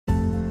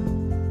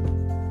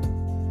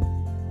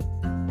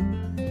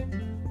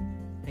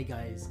Hey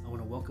guys, I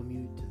want to welcome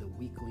you to the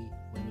weekly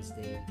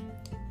Wednesday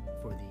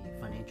for the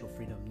Financial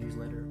Freedom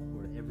newsletter,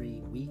 where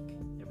every week,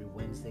 every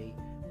Wednesday,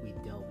 we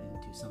delve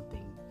into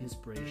something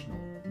inspirational,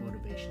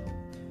 motivational,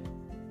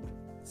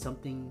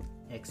 something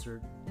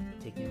excerpt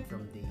taken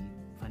from the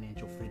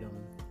Financial Freedom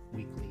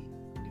weekly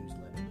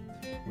newsletter.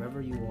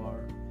 Wherever you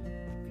are,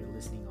 if you're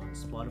listening on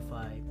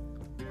Spotify,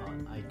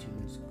 on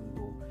iTunes,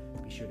 Google,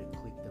 be sure to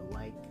click the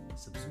like,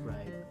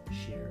 subscribe,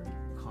 share,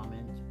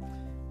 comment.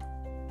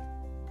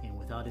 And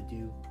without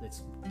ado,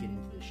 let's get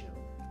into the show.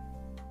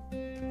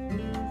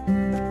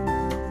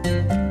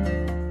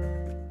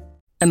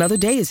 Another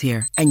day is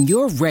here, and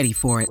you're ready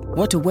for it.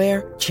 What to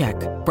wear? Check.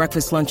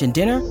 Breakfast, lunch, and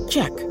dinner?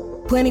 Check.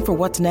 Planning for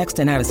what's next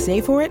and how to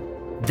save for it?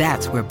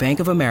 That's where Bank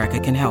of America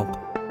can help.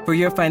 For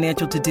your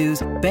financial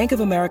to-dos, Bank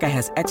of America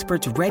has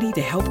experts ready to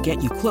help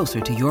get you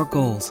closer to your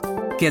goals.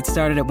 Get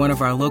started at one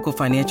of our local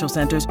financial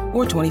centers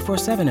or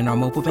 24/7 in our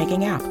mobile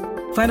banking app.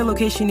 Find a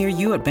location near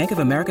you at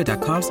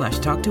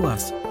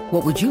bankofamerica.com/talktous.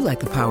 What would you like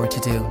the power to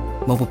do?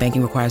 Mobile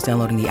banking requires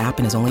downloading the app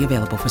and is only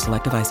available for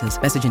select devices.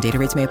 Message and data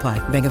rates may apply.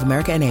 Bank of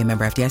America N.A.,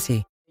 member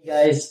FDIC. Hey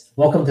guys,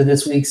 welcome to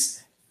this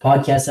week's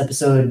podcast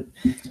episode.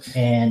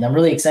 And I'm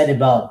really excited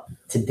about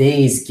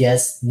today's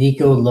guest,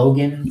 Nico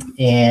Lagan.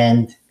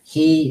 And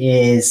he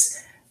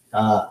is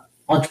an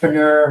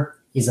entrepreneur.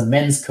 He's a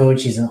men's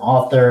coach. He's an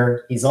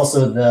author. He's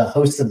also the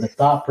host of the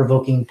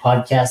thought-provoking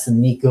podcast, The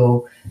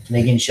Nico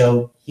Lagan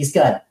Show. He's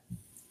got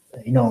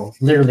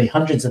literally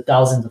hundreds of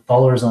thousands of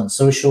followers on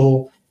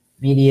social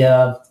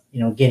media,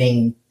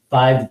 getting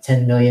 5 to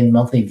 10 million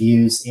monthly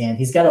views. And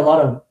he's got a lot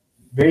of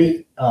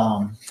very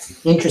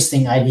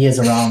interesting ideas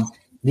around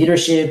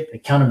leadership,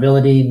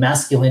 accountability,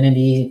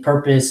 masculinity,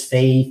 purpose,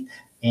 faith.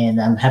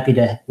 And I'm happy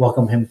to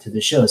welcome him to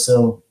the show.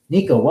 So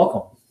Nico,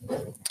 welcome.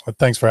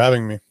 Thanks for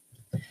having me.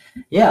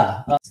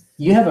 Yeah.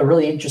 You have a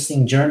really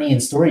interesting journey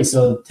and story.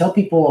 So tell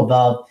people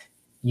about,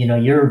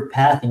 your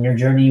path and your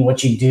journey,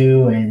 what you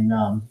do, and,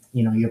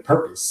 your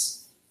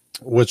purpose.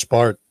 Which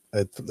part?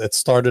 It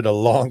started a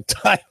long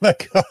time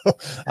ago.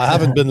 I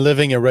haven't been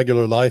living a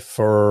regular life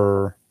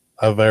for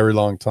a very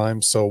long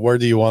time. So where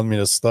do you want me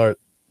to start?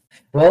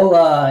 Well,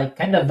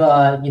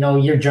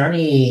 your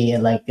journey,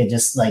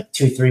 just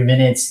 2-3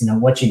 minutes,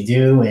 what you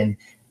do.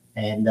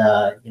 And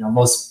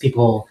most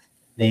people,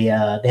 they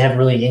have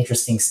really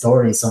interesting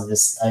stories. So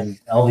I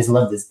always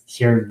love to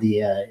hear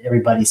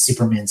everybody's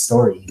Superman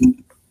story.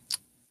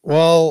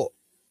 Well,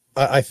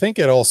 I think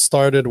it all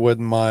started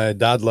when my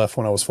dad left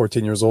when I was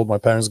 14 years old. My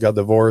parents got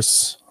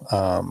divorced.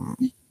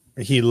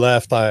 He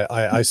left.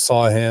 I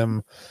saw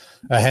him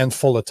a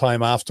handful of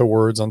time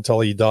afterwards until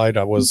he died.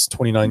 I was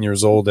 29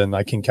 years old, and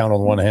I can count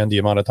on one hand the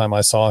amount of time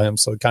I saw him.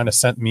 So it kind of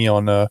sent me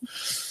on a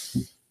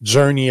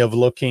journey of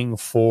looking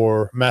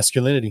for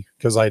masculinity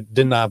because I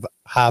didn't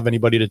have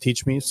anybody to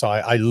teach me. So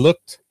I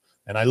looked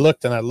and I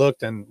looked and I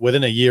looked, and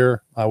within a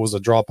year I was a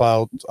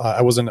dropout.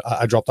 I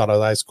dropped out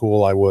of high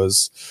school. I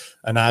was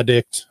an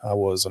addict. I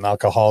was an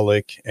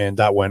alcoholic, and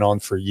that went on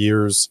for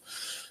years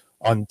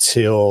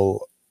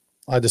until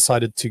I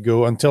decided to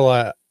go.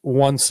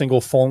 One single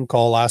phone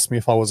call asked me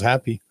if I was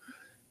happy,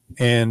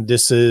 and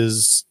this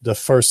is the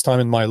first time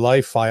in my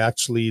life I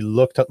actually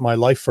looked at my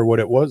life for what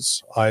it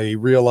was. I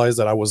realized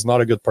that I was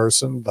not a good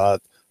person. That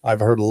I've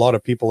heard a lot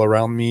of people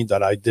around me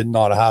that I did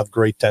not have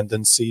great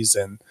tendencies,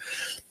 and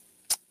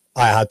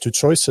I had two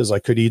choices. I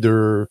could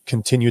either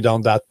continue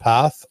down that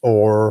path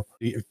or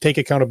take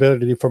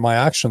accountability for my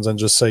actions and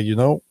just say,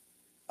 you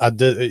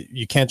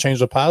can't change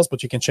the past,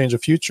 but you can change the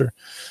future.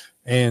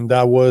 And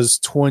that was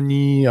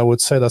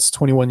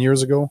 21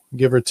 years ago,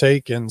 give or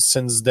take. And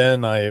since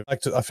then, I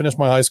finished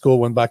my high school,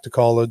 went back to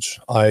college.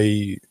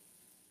 I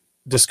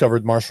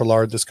discovered martial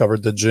art,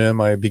 discovered the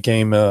gym. I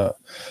became a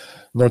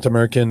North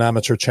American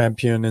amateur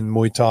champion in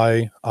Muay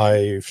Thai.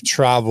 I've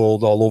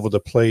traveled all over the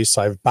place.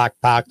 I've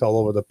backpacked all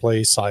over the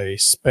place. I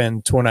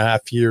spent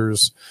 2.5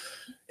 years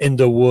in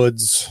the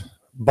woods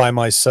by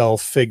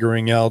myself,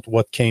 figuring out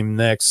what came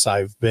next.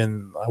 I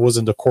was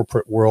in the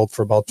corporate world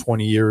for about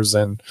 20 years.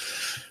 And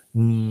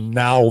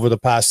now over the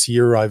past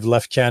year, I've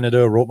left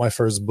Canada, wrote my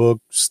first book,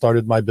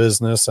 started my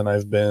business, and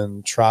I've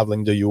been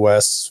traveling the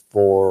US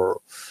for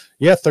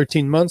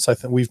 13 months. I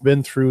think we've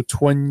been through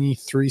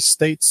 23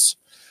 states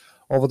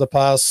over the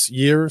past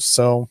year.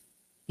 So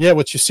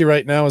what you see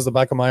right now is the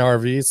back of my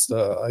RV.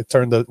 I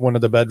turned one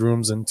of the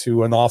bedrooms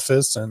into an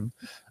office, and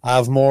I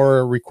have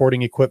more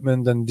recording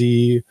equipment than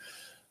the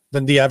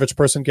average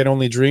person can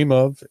only dream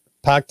of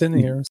packed in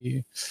here.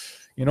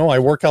 I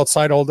work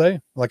outside all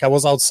day. Like I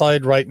was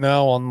outside right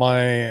now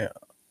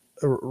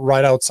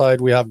right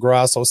outside we have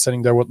grass. I was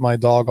sitting there with my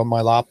dog on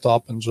my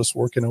laptop and just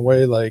working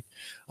away like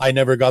I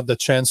never got the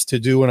chance to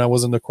do when I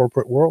was in the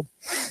corporate world.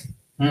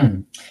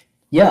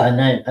 Yeah,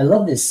 and I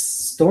love this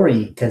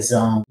story because,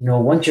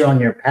 once you're on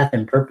your path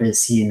and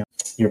purpose,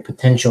 your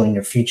potential and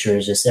your future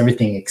is just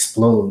everything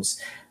explodes.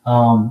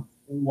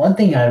 One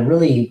thing I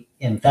really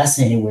am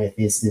fascinated with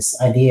is this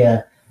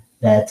idea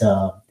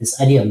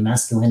of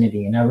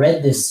masculinity. And I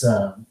read this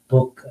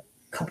book a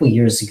couple of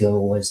years ago,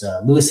 was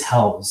Lewis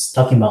Howes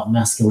talking about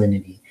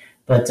masculinity.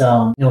 But,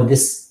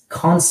 this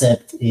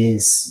concept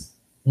is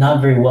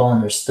not very well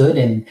understood.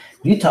 And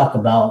you talk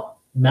about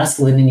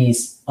masculinity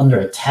is under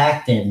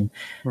attack, and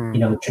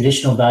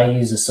traditional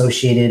values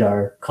associated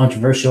are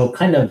controversial.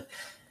 Kind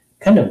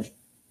of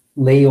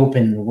lay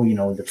open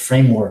the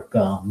framework,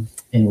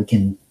 and we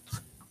can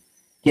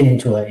get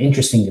into an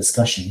interesting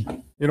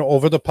discussion.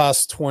 Over the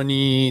past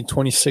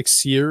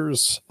 26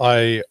 years,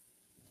 I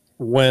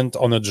went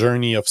on a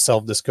journey of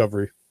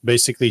self-discovery,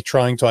 basically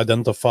trying to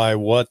identify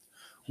what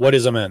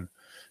is a man.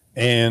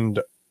 And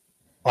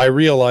I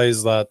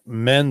realized that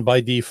men by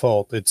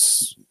default,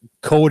 it's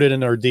coded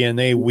in our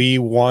DNA. We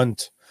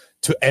want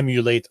to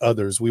emulate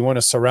others. We want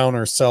to surround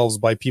ourselves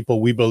by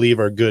people we believe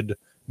are good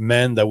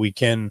men that we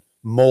can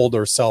mold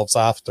ourselves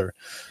after.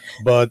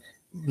 But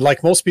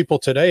like most people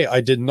today,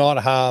 I did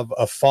not have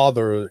a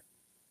father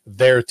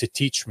there to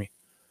teach me.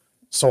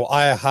 So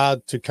I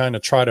had to kind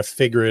of try to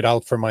figure it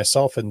out for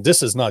myself. And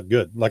this is not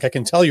good. Like I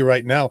can tell you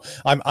right now,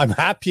 I'm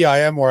happy I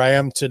am where I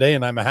am today.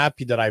 And I'm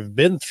happy that I've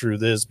been through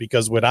this,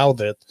 because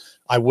without it,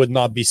 I would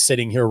not be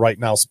sitting here right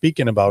now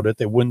speaking about it.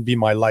 It wouldn't be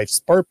my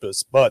life's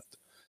purpose. But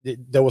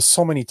there was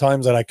so many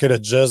times that I could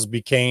have just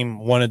became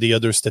one of the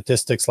other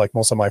statistics like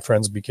most of my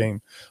friends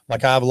became.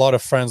 Like I have a lot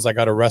of friends that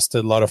got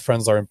arrested. A lot of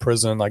friends are in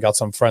prison. I got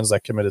some friends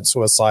that committed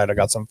suicide. I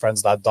got some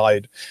friends that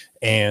died.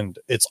 And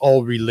it's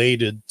all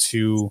related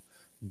to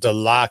the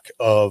lack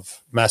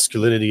of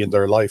masculinity in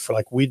their life.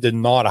 Like we did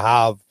not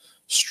have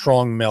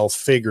strong male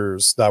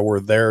figures that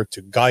were there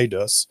to guide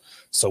us.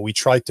 So we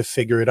tried to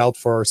figure it out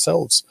for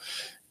ourselves.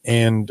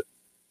 And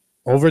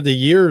over the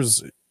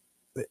years,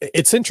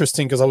 it's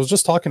interesting because I was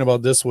just talking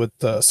about this with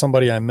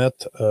somebody I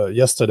met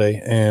yesterday,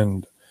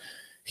 and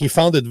he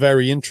found it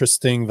very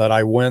interesting that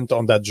I went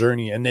on that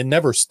journey and it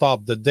never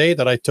stopped. The day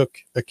that I took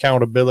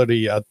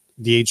accountability at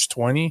the age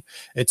 20,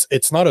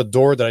 it's not a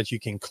door that you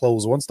can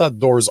close. Once that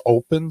door is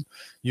open,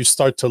 you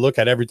start to look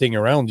at everything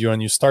around you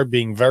and you start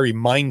being very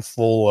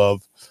mindful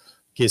of,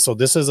 okay, so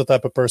this is the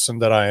type of person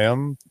that I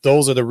am.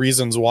 Those are the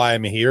reasons why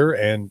I'm here,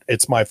 and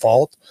it's my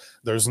fault.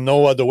 There's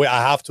no other way.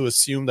 I have to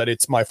assume that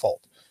it's my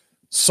fault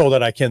so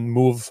that I can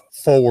move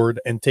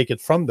forward and take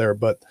it from there.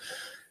 But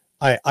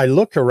I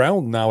look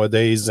around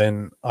nowadays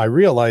and I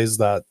realize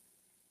that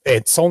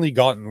it's only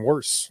gotten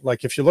worse.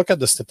 Like if you look at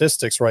the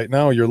statistics right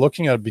now, you're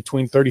looking at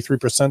between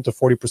 33% to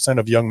 40%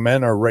 of young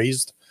men are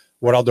raised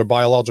without their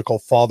biological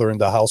father in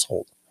the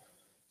household.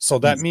 So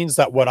that means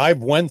that what I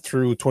went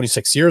through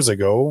 26 years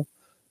ago,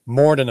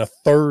 more than a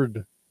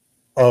third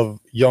of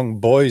young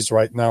boys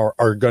right now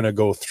are going to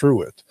go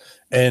through it.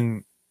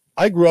 And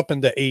I grew up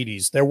in the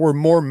 80s. There were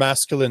more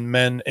masculine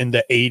men in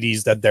the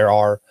 80s than there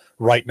are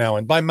right now.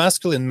 And by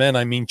masculine men,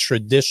 I mean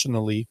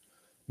traditionally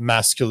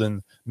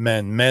masculine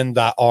men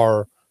that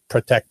are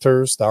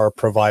protectors, that are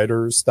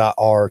providers, that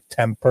are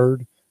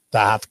tempered,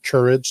 that have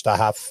courage, that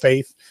have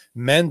faith,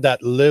 men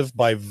that live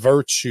by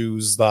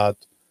virtues that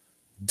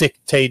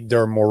dictate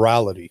their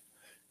morality.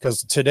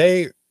 Because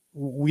today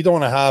we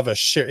don't have a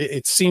share.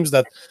 It seems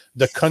that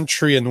the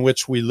country in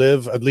which we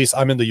live, at least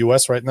I'm in the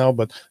US right now,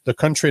 but the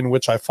country in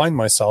which I find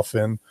myself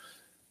in,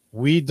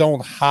 we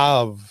don't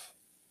have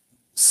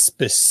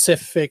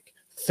specific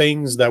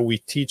things that we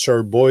teach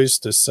our boys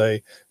to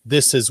say,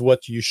 this is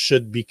what you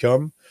should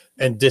become,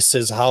 and this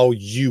is how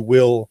you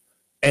will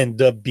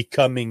end up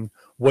becoming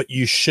what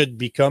you should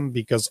become,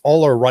 because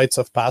all our rites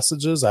of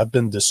passages have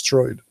been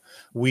destroyed.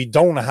 We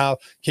don't have,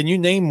 can you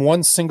name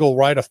one single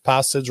rite of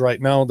passage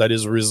right now that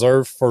is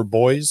reserved for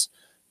boys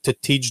to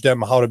teach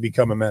them how to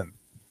become a man?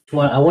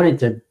 Well, I wanted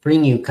to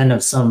bring you kind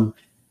of some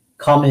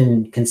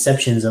common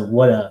conceptions of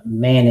what a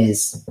man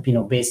is,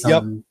 based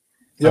on,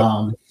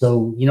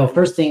 so,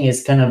 first thing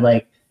is kind of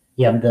like,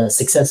 you have the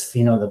success,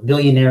 the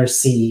billionaire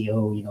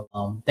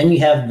CEO, then you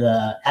have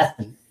the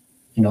athlete,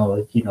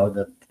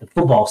 the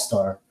football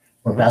star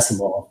or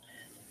basketball,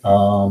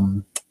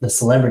 the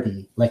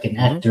celebrity, like an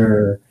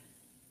actor.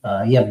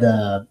 You have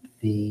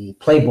the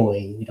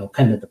playboy,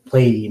 kind of the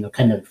play,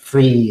 kind of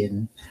free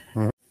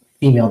and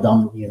female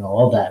dominant,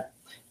 all that.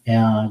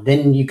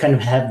 Then you kind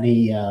of have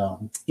the,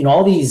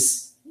 all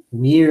these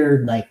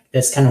weird, like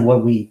that's kind of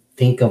what we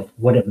think of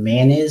what a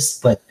man is,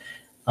 but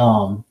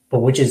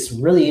which is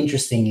really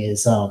interesting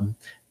is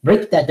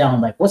break that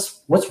down. Like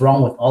what's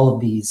wrong with all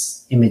of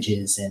these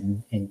images,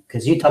 and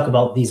because you talk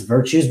about these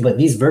virtues, but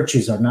these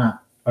virtues are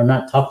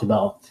not talked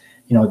about.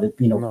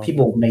 No.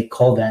 People may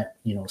call that,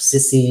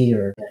 sissy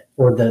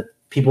or the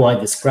people I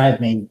described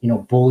may,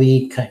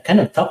 bully, kind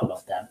of talk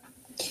about that.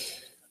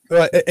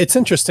 It's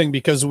interesting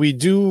because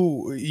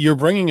you're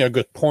bringing a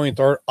good point.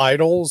 Our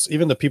idols,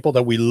 even the people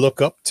that we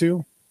look up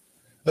to,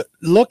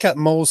 look at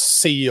most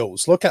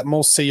CEOs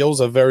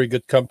of very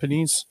good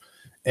companies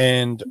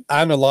and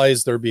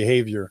analyze their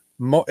behavior.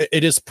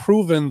 It is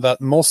proven that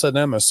most of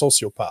them are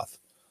sociopath.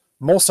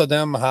 Most of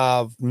them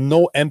have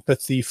no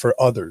empathy for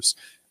others.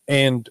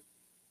 And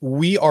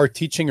we are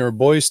teaching our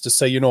boys to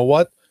say, you know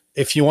what?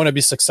 If you want to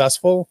be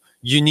successful,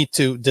 you need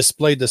to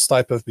display this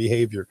type of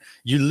behavior.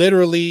 You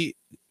literally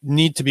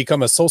need to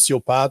become a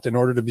sociopath in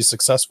order to be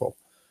successful.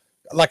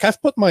 Like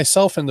I've put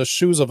myself in the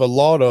shoes of a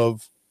lot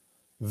of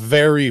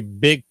very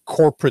big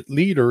corporate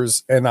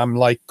leaders, and I'm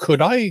like,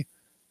 could I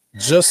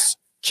just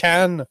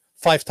can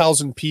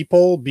 5,000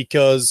 people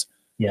because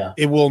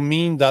it will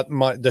mean that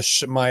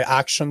my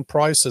action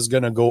price is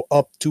going to go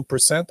up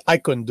 2%? I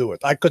couldn't do it.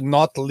 I could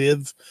not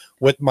live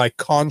with my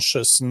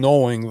conscience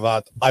knowing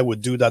that I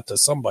would do that to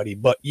somebody.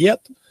 But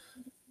yet,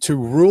 to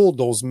rule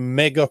those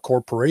mega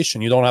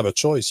corporations, you don't have a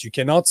choice. You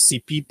cannot see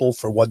people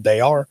for what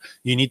they are.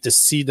 You need to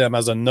see them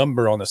as a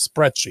number on a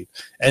spreadsheet.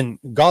 And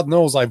God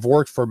knows I've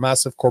worked for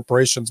massive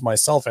corporations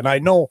myself, and I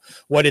know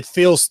what it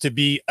feels to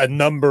be a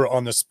number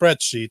on a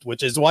spreadsheet,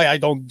 which is why I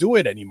don't do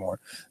it anymore.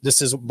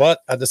 But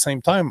at the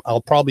same time,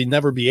 I'll probably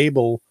never be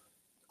able.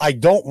 I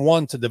don't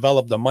want to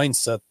develop the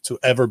mindset to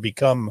ever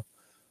become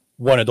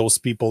one of those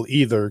people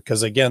either,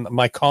 because again,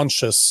 my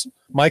conscience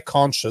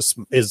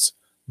is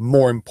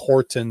more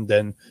important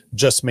than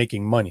just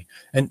making money.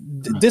 And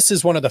this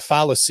is one of the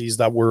fallacies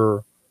that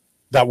we're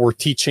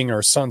teaching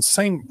our sons.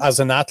 Same as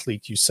an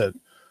athlete, you said.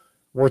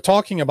 We're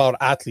talking about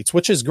athletes,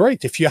 which is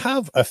great. If you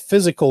have a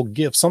physical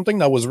gift, something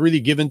that was really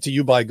given to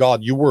you by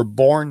God, you were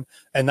born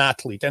an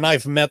athlete. And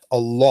I've met a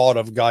lot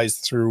of guys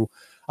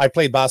I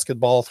played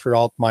basketball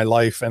throughout my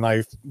life, and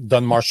I've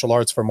done martial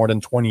arts for more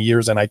than 20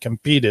 years, and I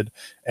competed.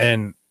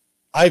 And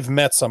I've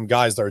met some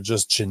guys that are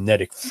just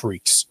genetic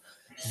freaks.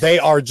 They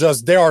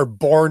are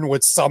born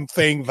with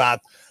something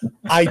that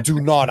I do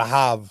not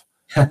have.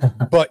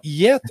 But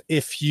yet,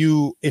 if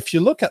you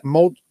look at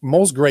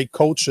most great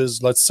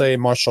coaches, let's say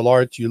martial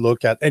art, you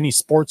look at any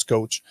sports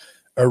coach,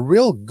 a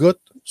real good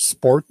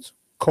sport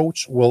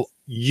coach will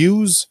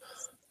use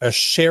a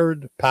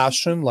shared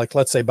passion, like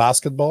let's say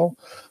basketball,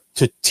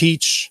 to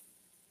teach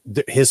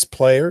his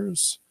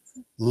players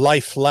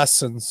life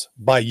lessons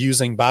by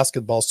using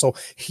basketball. So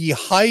he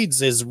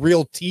hides his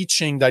real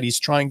teaching that he's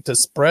trying to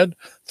spread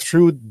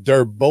through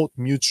their both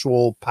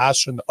mutual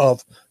passion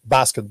of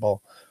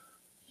basketball.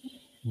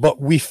 But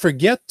we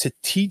forget to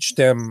teach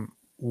them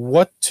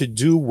what to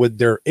do with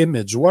their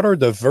image. What are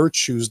the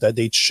virtues that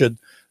they should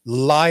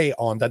lie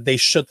on, that they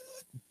should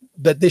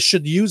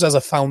use as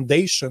a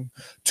foundation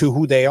to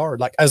who they are.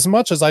 Like, as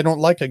much as I don't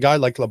like a guy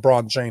like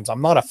LeBron James,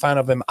 I'm not a fan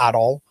of him at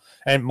all.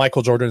 And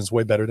Michael Jordan is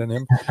way better than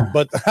him,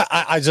 but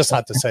I just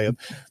had to say it.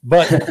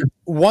 But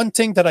one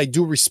thing that I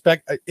do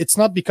respect, it's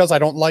not because I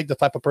don't like the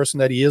type of person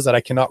that he is that I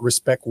cannot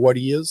respect what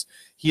he is.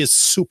 He is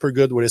super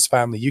good with his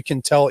family. You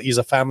can tell he's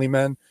a family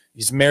man.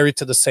 He's married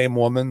to the same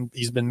woman.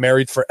 He's been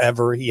married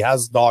forever. He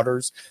has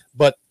daughters,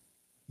 but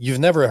you've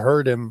never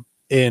heard him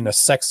in a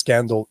sex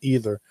scandal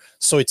either.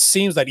 So it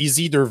seems that he's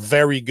either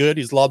very good,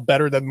 he's a lot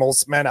better than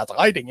most men at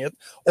hiding it,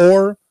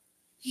 or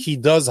he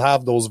does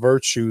have those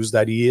virtues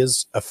that he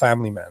is a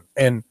family man.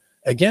 And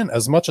again,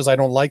 as much as I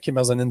don't like him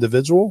as an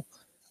individual,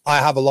 I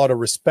have a lot of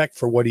respect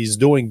for what he's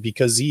doing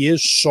because he is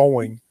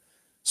showing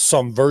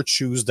some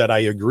virtues that I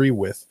agree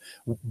with.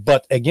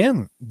 But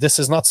again, this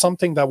is not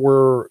something that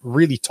we're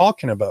really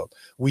talking about.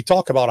 We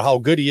talk about how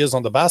good he is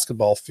on the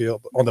basketball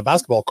field, on the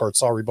basketball court,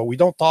 but we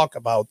don't talk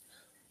about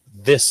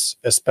this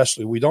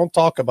especially. We don't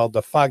talk about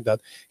the fact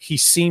that he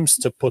seems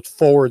to put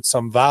forward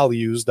some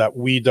values that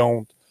we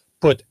don't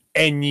put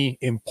any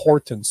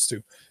importance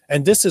to,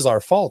 and this is our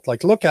fault.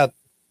 Like, look at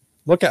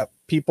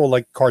people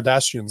like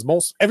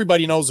Kardashians.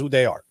 Everybody knows who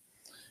they are.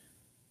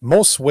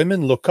 Most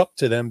women look up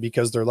to them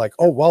because they're like,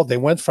 oh wow, they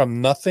went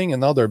from nothing and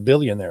now they're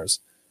billionaires.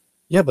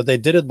 Yeah, but they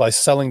did it by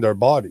selling their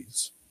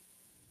bodies.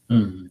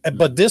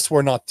 But this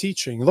we're not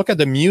teaching. Look at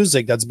the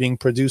music that's being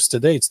produced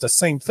today. It's the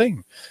same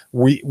thing.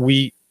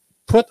 We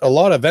put a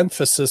lot of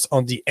emphasis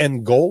on the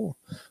end goal,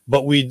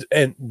 but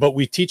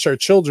we teach our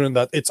children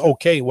that it's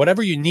okay.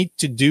 Whatever you need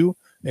to do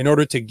in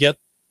order to get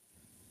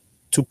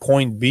to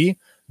point B,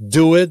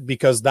 do it,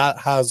 because that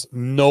has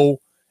no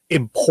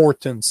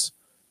importance.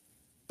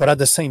 But at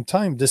the same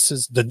time, it's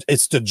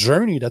the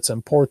journey that's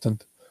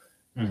important.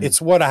 It's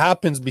what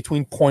happens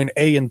between point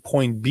A and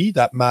point B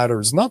that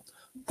matters, not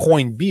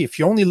point B. If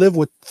you only live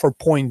for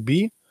point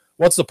B,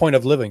 what's the point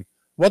of living?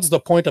 What's the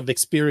point of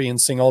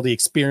experiencing all the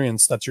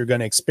experience that you're going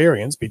to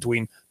experience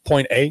between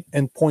point A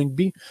and point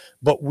B?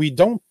 But we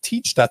don't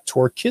teach that to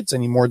our kids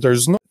anymore.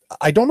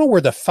 I don't know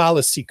where the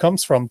fallacy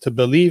comes from to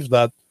believe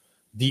that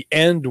the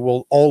end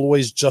will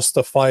always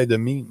justify the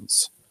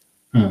means.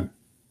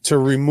 To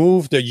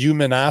remove the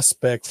human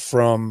aspect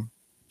from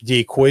the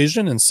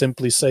equation and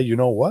simply say, you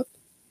know what?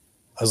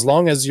 As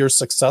long as you're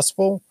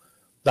successful,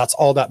 that's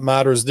all that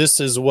matters. This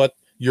is what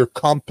your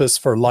compass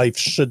for life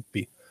should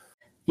be.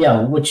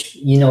 Yeah, which,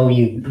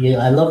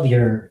 I love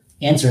your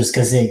answers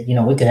because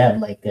we could have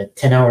like a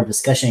 10-hour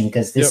discussion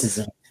because this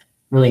is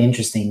really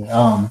interesting.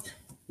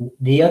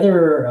 The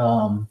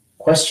other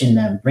question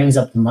that brings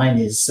up to mind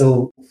is,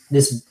 so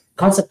this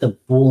concept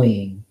of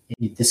bullying,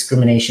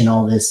 discrimination,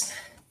 all this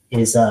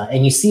is,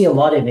 and you see a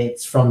lot of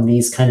it from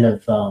these kind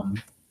of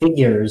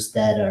figures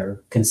that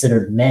are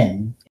considered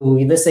men.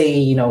 Let's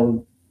say,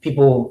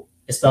 people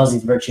espouse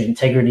these virtue,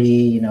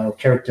 integrity,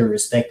 character,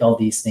 respect, all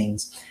these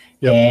things.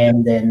 Yep.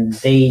 And then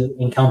they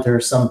encounter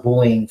some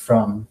bullying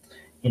from,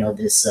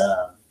 this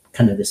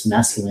kind of this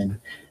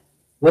masculine.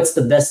 What's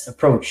the best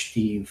approach?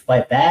 Do you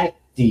fight back?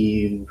 Do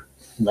you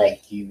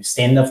like you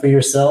stand up for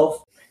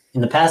yourself.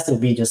 In the past, it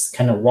would be just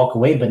kind of walk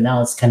away, but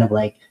now it's kind of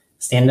like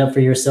stand up for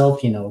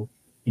yourself.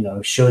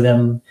 Show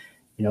them,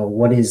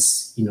 what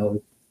is,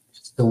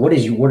 So what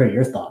are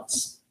your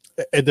thoughts?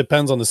 It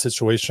depends on the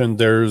situation.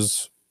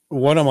 There's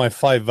one of my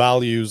 5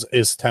 values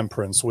is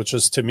temperance, which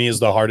is to me is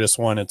the hardest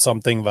one. It's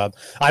something that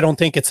I don't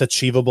think it's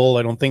achievable.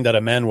 I don't think that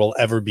a man will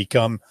ever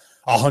become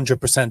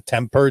 100%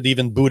 tempered.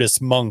 Even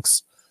Buddhist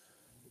monks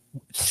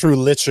through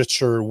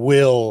literature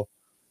will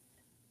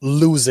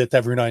lose it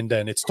every now and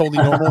then. It's totally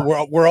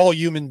normal. We're all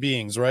human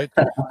beings, right?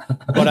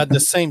 But at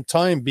the same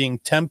time, being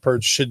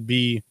tempered should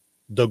be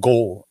the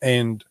goal.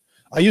 And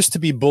I used to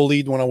be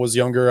bullied when I was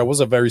younger. I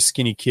was a very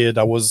skinny kid.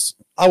 I was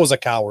a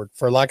coward,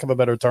 for lack of a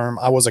better term.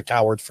 I was a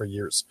coward for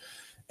years.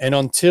 And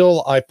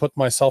until I put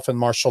myself in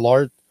martial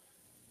art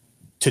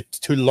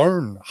to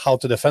learn how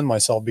to defend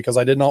myself, because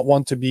I did not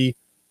want to be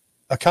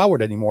a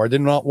coward anymore. I did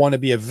not want to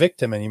be a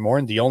victim anymore.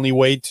 And the only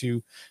way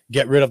to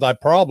get rid of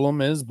that problem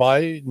is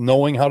by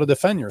knowing how to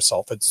defend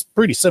yourself. It's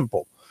pretty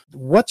simple.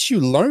 What you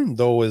learn,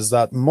 though, is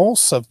that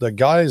most of the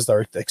guys that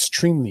are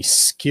extremely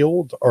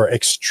skilled are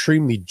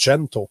extremely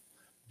gentle,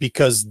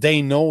 because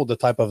they know the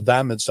type of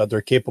damage that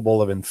they're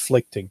capable of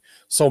inflicting.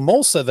 So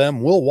most of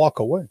them will walk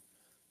away.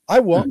 I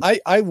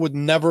would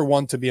never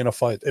want to be in a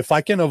fight. If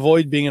I can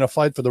avoid being in a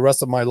fight for the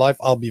rest of my life,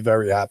 I'll be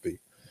very happy.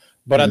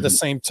 But at the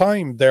same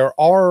time, there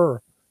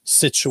are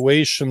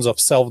situations of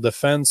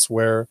self-defense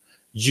where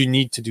you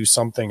need to do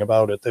something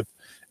about it.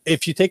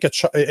 If you take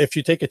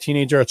a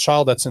teenager, a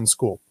child that's in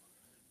school,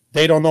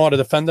 they don't know how to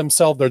defend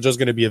themselves, they're just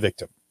going to be a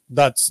victim.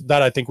 That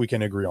I think we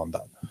can agree on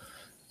that.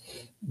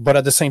 But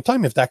at the same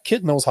time, if that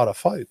kid knows how to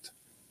fight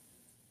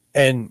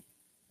and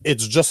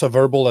it's just a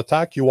verbal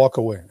attack, you walk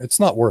away. It's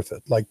not worth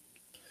it. Like,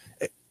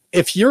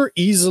 if you're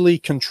easily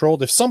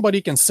controlled, if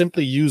somebody can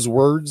simply use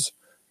words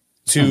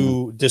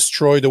to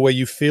destroy the way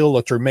you feel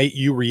or to make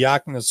you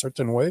react in a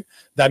certain way,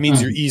 that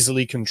means you're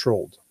easily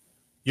controlled.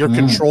 You're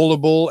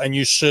controllable, and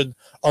you should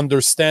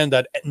understand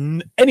that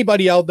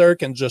anybody out there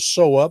can just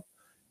show up,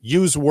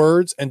 use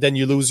words, and then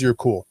you lose your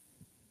cool.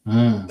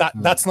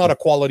 That's not a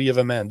quality of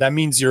a man. That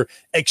means you're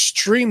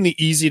extremely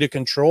easy to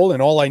control,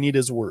 and all I need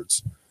is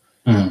words.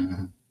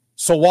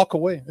 So walk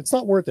away. It's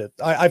not worth it.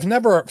 I've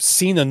never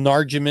seen an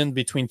argument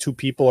between two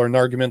people, or an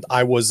argument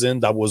I was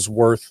in, that was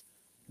worth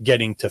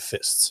getting to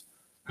fists.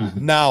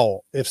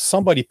 Now, if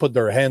somebody put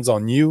their hands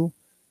on you,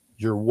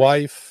 your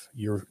wife,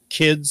 your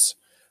kids,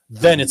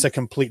 then it's a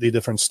completely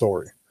different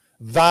story.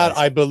 That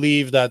I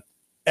believe that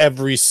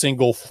every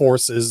single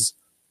force is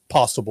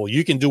possible.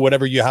 You can do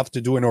whatever you have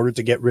to do in order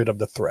to get rid of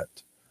the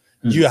threat.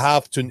 You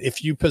have to,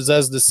 if you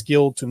possess the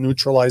skill to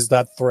neutralize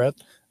that threat,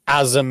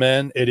 as a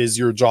man, it is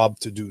your job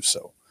to do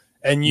so.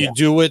 And you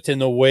do it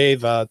in a way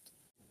that,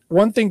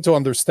 one thing to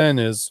understand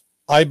is,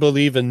 I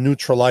believe in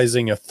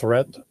neutralizing a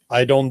threat.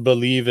 I don't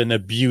believe in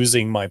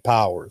abusing my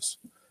powers.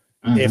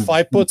 If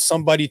I put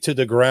somebody to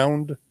the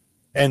ground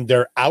and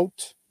they're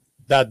out,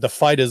 that the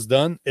fight is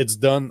done, it's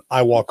done,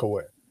 I walk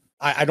away.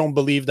 I don't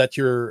believe that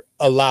you're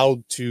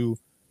allowed to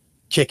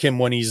kick him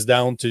when he's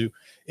down.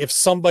 If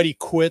somebody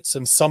quits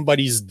and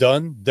somebody's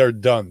done, they're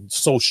done.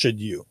 So should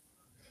you.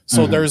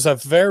 So there's a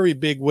very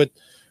big,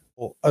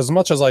 as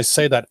much as I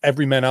say that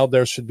every man out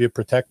there should be a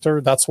protector,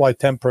 that's why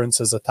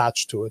temperance is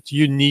attached to it.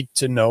 You need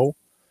to know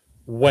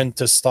when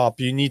to stop.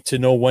 You need to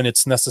know when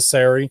it's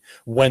necessary,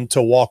 when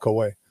to walk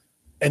away.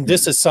 And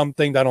this is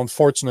something that,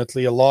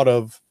 unfortunately, a lot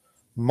of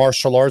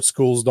martial arts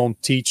schools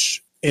don't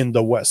teach in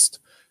the West.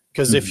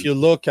 Because if you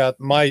look at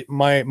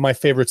my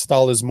favorite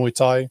style is Muay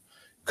Thai,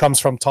 comes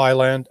from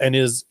Thailand, and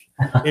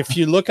if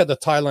you look at the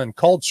Thailand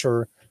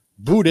culture,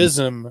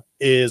 Buddhism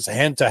is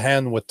hand to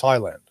hand with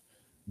Thailand.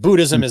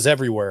 Buddhism is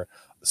everywhere.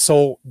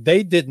 So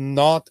they did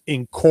not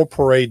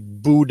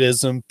incorporate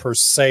Buddhism per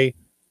se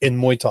in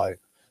Muay Thai.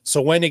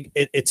 So when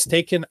it's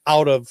taken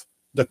out of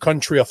the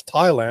country of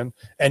Thailand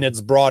and it's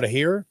brought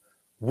here,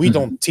 we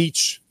don't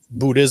teach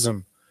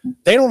Buddhism.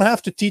 They don't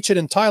have to teach it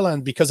in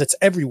Thailand because it's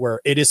everywhere.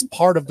 It is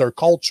part of their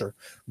culture.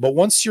 But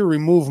once you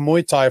remove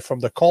Muay Thai from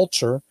the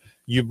culture,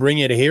 you bring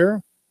it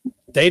here,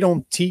 they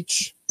don't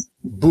teach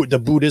the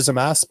Buddhism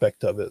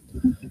aspect of it.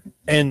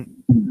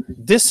 And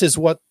this is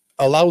what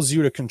allows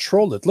you to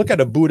control it. Look at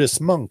a Buddhist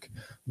monk.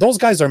 Those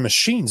guys are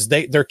machines.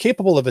 They're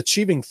capable of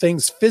achieving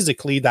things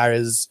physically that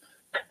is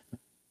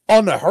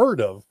unheard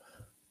of,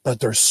 but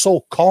they're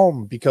so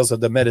calm because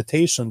of the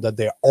meditation that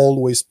they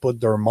always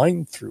put their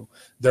mind through.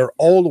 They're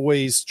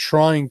always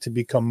trying to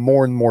become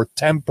more and more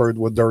tempered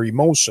with their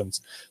emotions.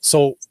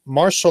 So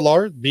martial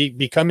art,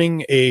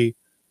 becoming a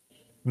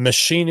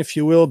machine, if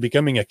you will,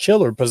 becoming a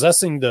killer,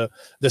 possessing the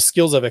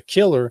skills of a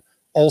killer,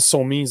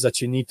 also means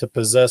that you need to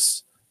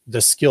possess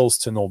the skills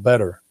to know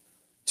better,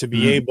 to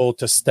be able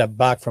to step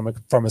back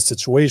from a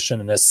situation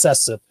and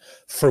assess it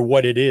for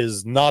what it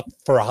is, not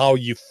for how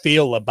you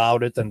feel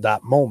about it in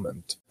that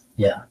moment.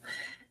 Yeah.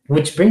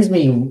 Which brings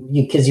me,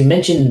 because you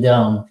mentioned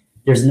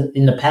there's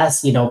in the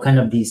past, kind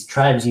of these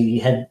tribes,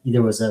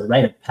 there was a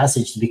rite of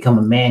passage to become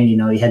a man.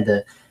 You had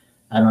to,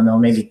 I don't know,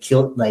 maybe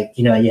kill,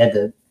 you had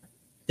to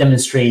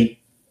demonstrate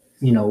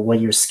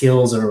what your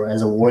skills are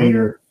as a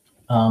warrior.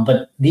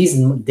 But these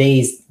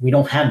days we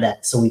don't have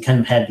that, so we kind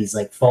of have these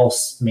like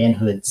false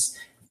manhoods.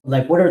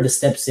 Like, what are the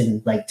steps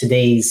in like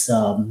today's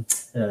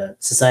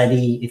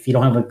society? If you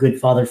don't have a good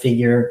father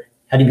figure,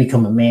 how do you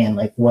become a man?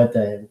 Like, what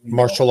the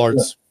martial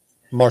arts?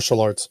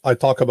 Martial arts. I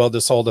talk about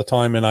this all the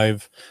time, and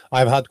I've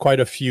had quite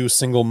a few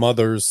single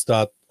mothers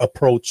that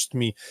approached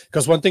me,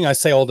 because one thing I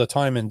say all the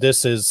time, and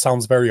this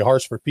sounds very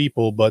harsh for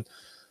people, but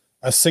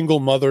a single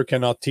mother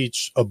cannot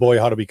teach a boy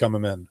how to become a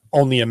man.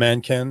 Only a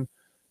man can.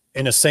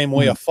 In the same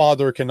way, a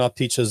father cannot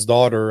teach his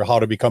daughter how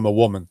to become a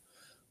woman.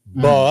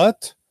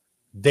 But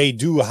they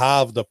do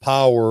have the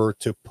power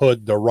to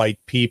put the right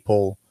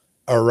people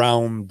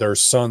around their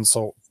son.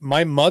 So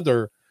my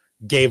mother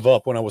gave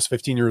up when I was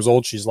 15 years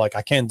old. She's like,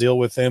 I can't deal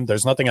with him.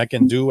 There's nothing I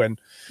can do. And,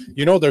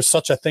 there's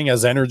such a thing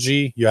as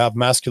energy. You have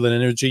masculine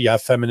energy, you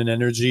have feminine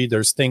energy.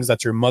 There's things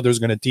that your mother's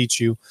going to teach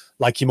you,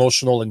 like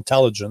emotional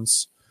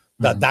intelligence,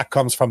 that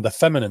comes from the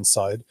feminine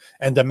side.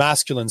 And the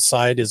masculine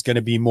side is going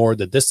to be more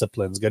the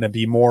disciplines, going to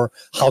be more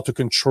how to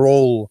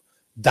control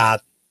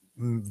that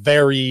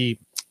very,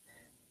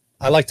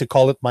 I like to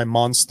call it my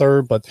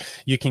monster, but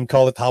you can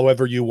call it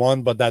however you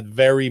want, but that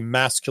very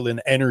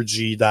masculine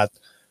energy that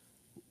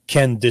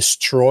can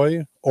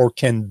destroy or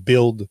can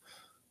build.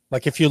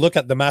 Like, if you look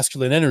at the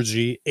masculine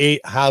energy,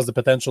 it has the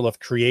potential of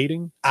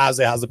creating as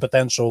it has the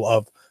potential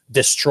of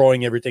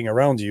destroying everything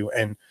around you.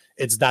 And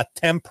it's that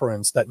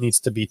temperance that needs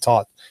to be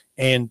taught.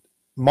 And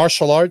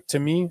martial art, to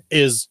me,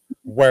 is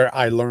where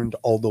I learned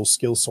all those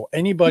skills. So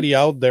anybody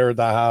out there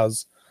that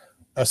has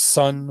a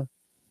son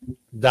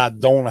that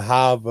don't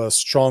have a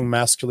strong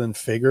masculine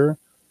figure,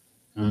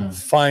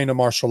 find a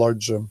martial art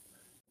gym.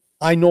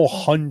 I know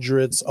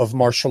hundreds of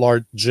martial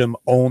art gym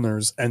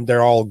owners, and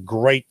they're all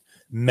great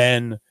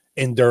men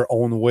in their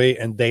own way,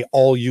 and they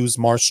all use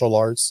martial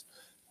arts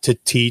to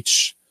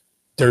teach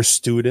their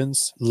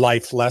students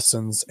life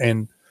lessons.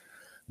 And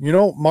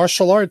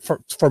martial art,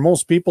 for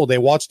most people, they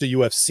watch the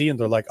UFC and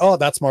they're like, oh,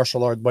 that's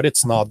martial art, but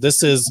it's not.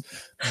 This is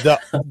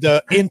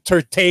the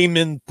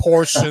entertainment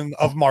portion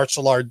of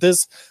martial art.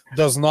 This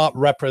does not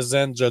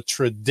represent the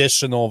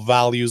traditional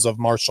values of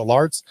martial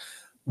arts.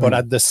 But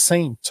at the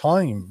same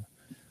time,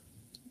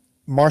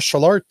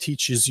 martial art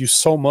teaches you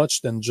so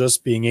much than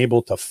just being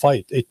able to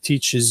fight. It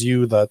teaches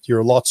you that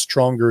you're a lot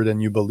stronger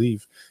than you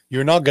believe.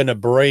 You're not going to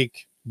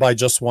break by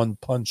just one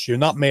punch. You're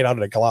not made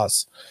out of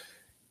glass.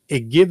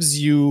 It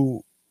gives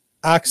you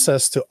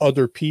access to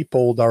other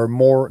people that are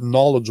more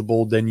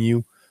knowledgeable than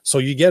you. So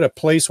you get a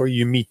place where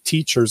you meet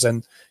teachers,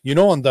 and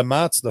on the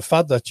mats, the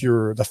fact that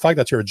you're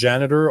a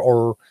janitor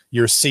or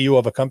you're CEO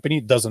of a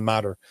company doesn't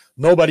matter.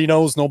 Nobody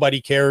knows, nobody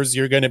cares.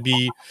 You're gonna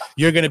be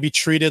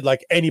treated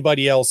like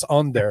anybody else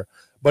on there.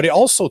 But it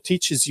also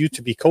teaches you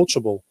to be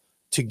coachable,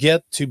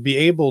 to be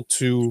able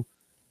to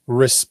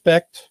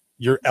respect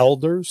your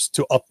elders,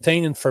 to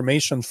obtain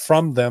information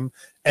from them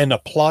and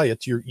apply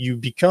it. You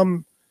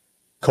become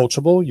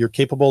coachable. You're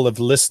capable of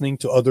listening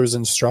to others'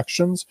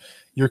 instructions.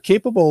 You're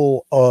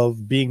capable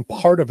of being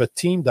part of a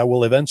team that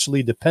will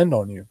eventually depend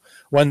on you.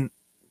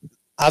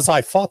 As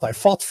I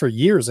fought for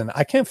years, and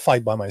I can't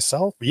fight by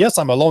myself. Yes,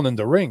 I'm alone in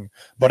the ring,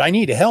 but I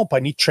need help. I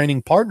need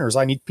training partners.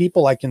 I need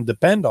people I can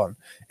depend on.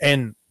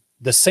 And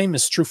the same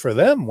is true for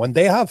them. When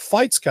they have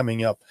fights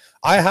coming up,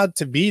 I had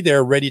to be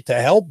there ready to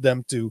help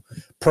them, to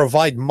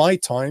provide my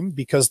time,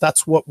 because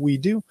that's what we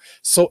do.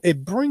 So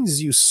it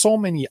brings you so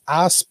many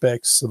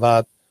aspects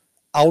that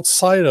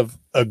outside of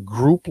a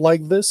group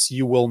like this,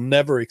 you will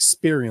never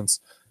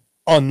experience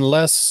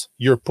unless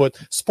you're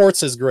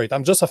sports is great.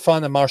 I'm just a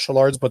fan of martial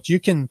arts, but you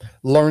can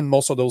learn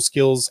most of those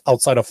skills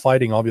outside of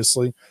fighting,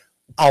 obviously,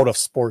 out of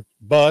sport.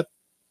 But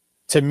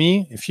to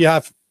me, if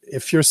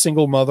you're a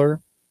single mother,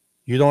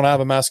 you don't have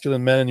a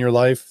masculine man in your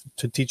life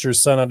to teach your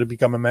son how to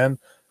become a man,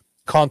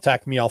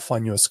 contact me. I'll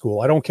find you a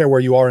school. I don't care where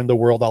you are in the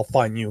world. I'll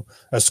find you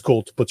a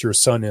school to put your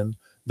son in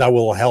that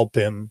will help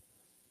him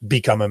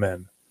become a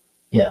man.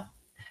 Yeah.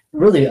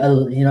 Really, I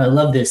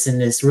love this,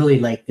 and it's really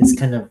like this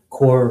kind of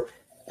core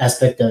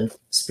aspect of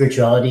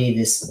spirituality,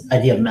 this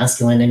idea of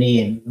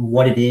masculinity and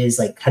what it is,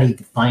 like how do you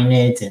define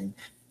it, and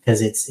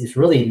because it's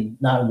really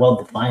not well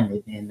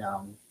defined, and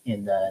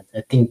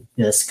I think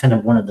that's kind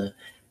of one of the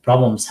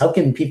problems. How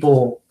can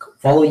people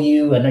follow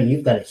you? I know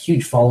you've got a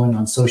huge following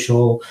on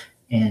social,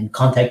 and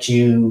contact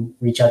you,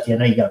 reach out to you. I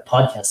know you got a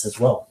podcast as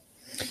well.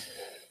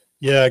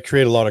 Yeah, I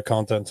create a lot of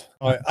content.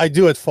 I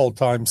do it full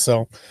time,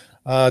 so.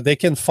 They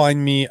can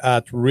find me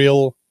at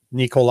Real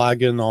Nico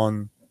Lagan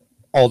on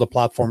all the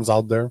platforms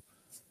out there.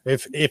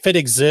 If it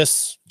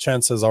exists,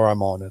 chances are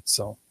I'm on it.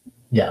 So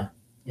yeah,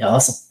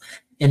 awesome.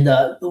 And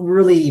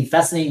really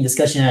fascinating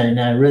discussion, and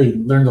I really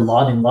learned a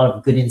lot and a lot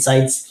of good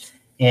insights.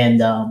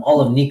 And all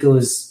of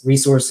Nico's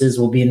resources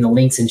will be in the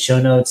links and show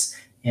notes.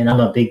 And I'm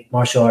a big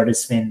martial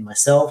artist fan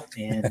myself.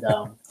 And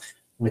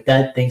with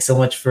that, thanks so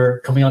much for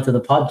coming on to the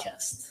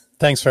podcast.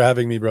 Thanks for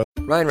having me, bro.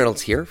 Ryan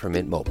Reynolds here from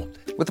Mint Mobile.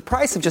 With the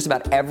price of just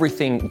about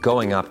everything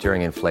going up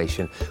during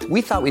inflation,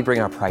 we thought we'd bring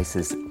our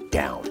prices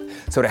down.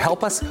 So to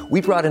help us,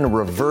 we brought in a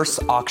reverse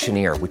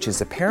auctioneer, which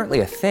is apparently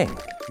a thing.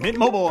 Mint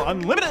Mobile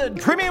Unlimited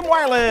Premium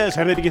Wireless.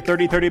 How to get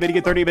 30, 30, bit to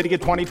get 30, bit to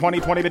get 20,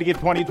 20, 20, bit to get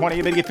 20,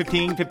 20, bit to get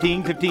 15,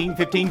 15, 15,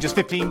 15, just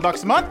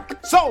 $15 a month?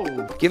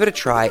 Sold! Give it a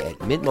try at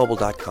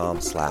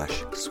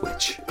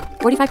mintmobile.com/switch.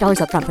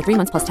 $45 up front for 3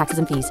 months plus taxes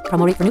and fees.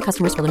 Promo rate for new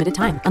customers for limited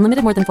time.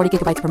 Unlimited more than 40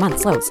 gigabytes per month.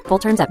 Slows full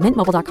terms at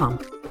mintmobile.com.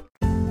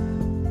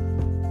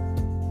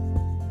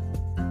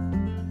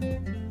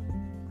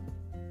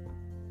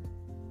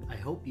 I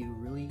hope you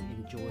really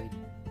enjoyed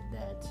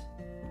that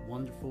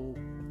wonderful,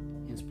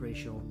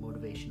 inspirational,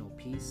 motivational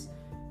piece.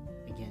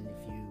 Again,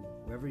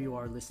 wherever you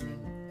are listening,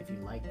 if you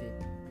liked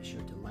it, be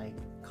sure to like,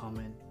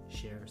 comment,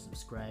 share,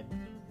 subscribe.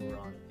 We're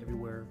on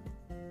everywhere: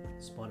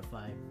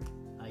 Spotify,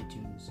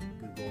 iTunes,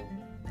 Google,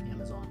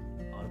 Amazon,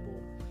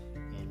 Audible.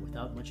 And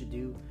without much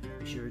ado,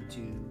 be sure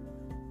to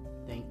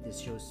thank this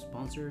show's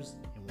sponsors,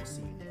 and we'll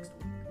see you next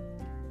week.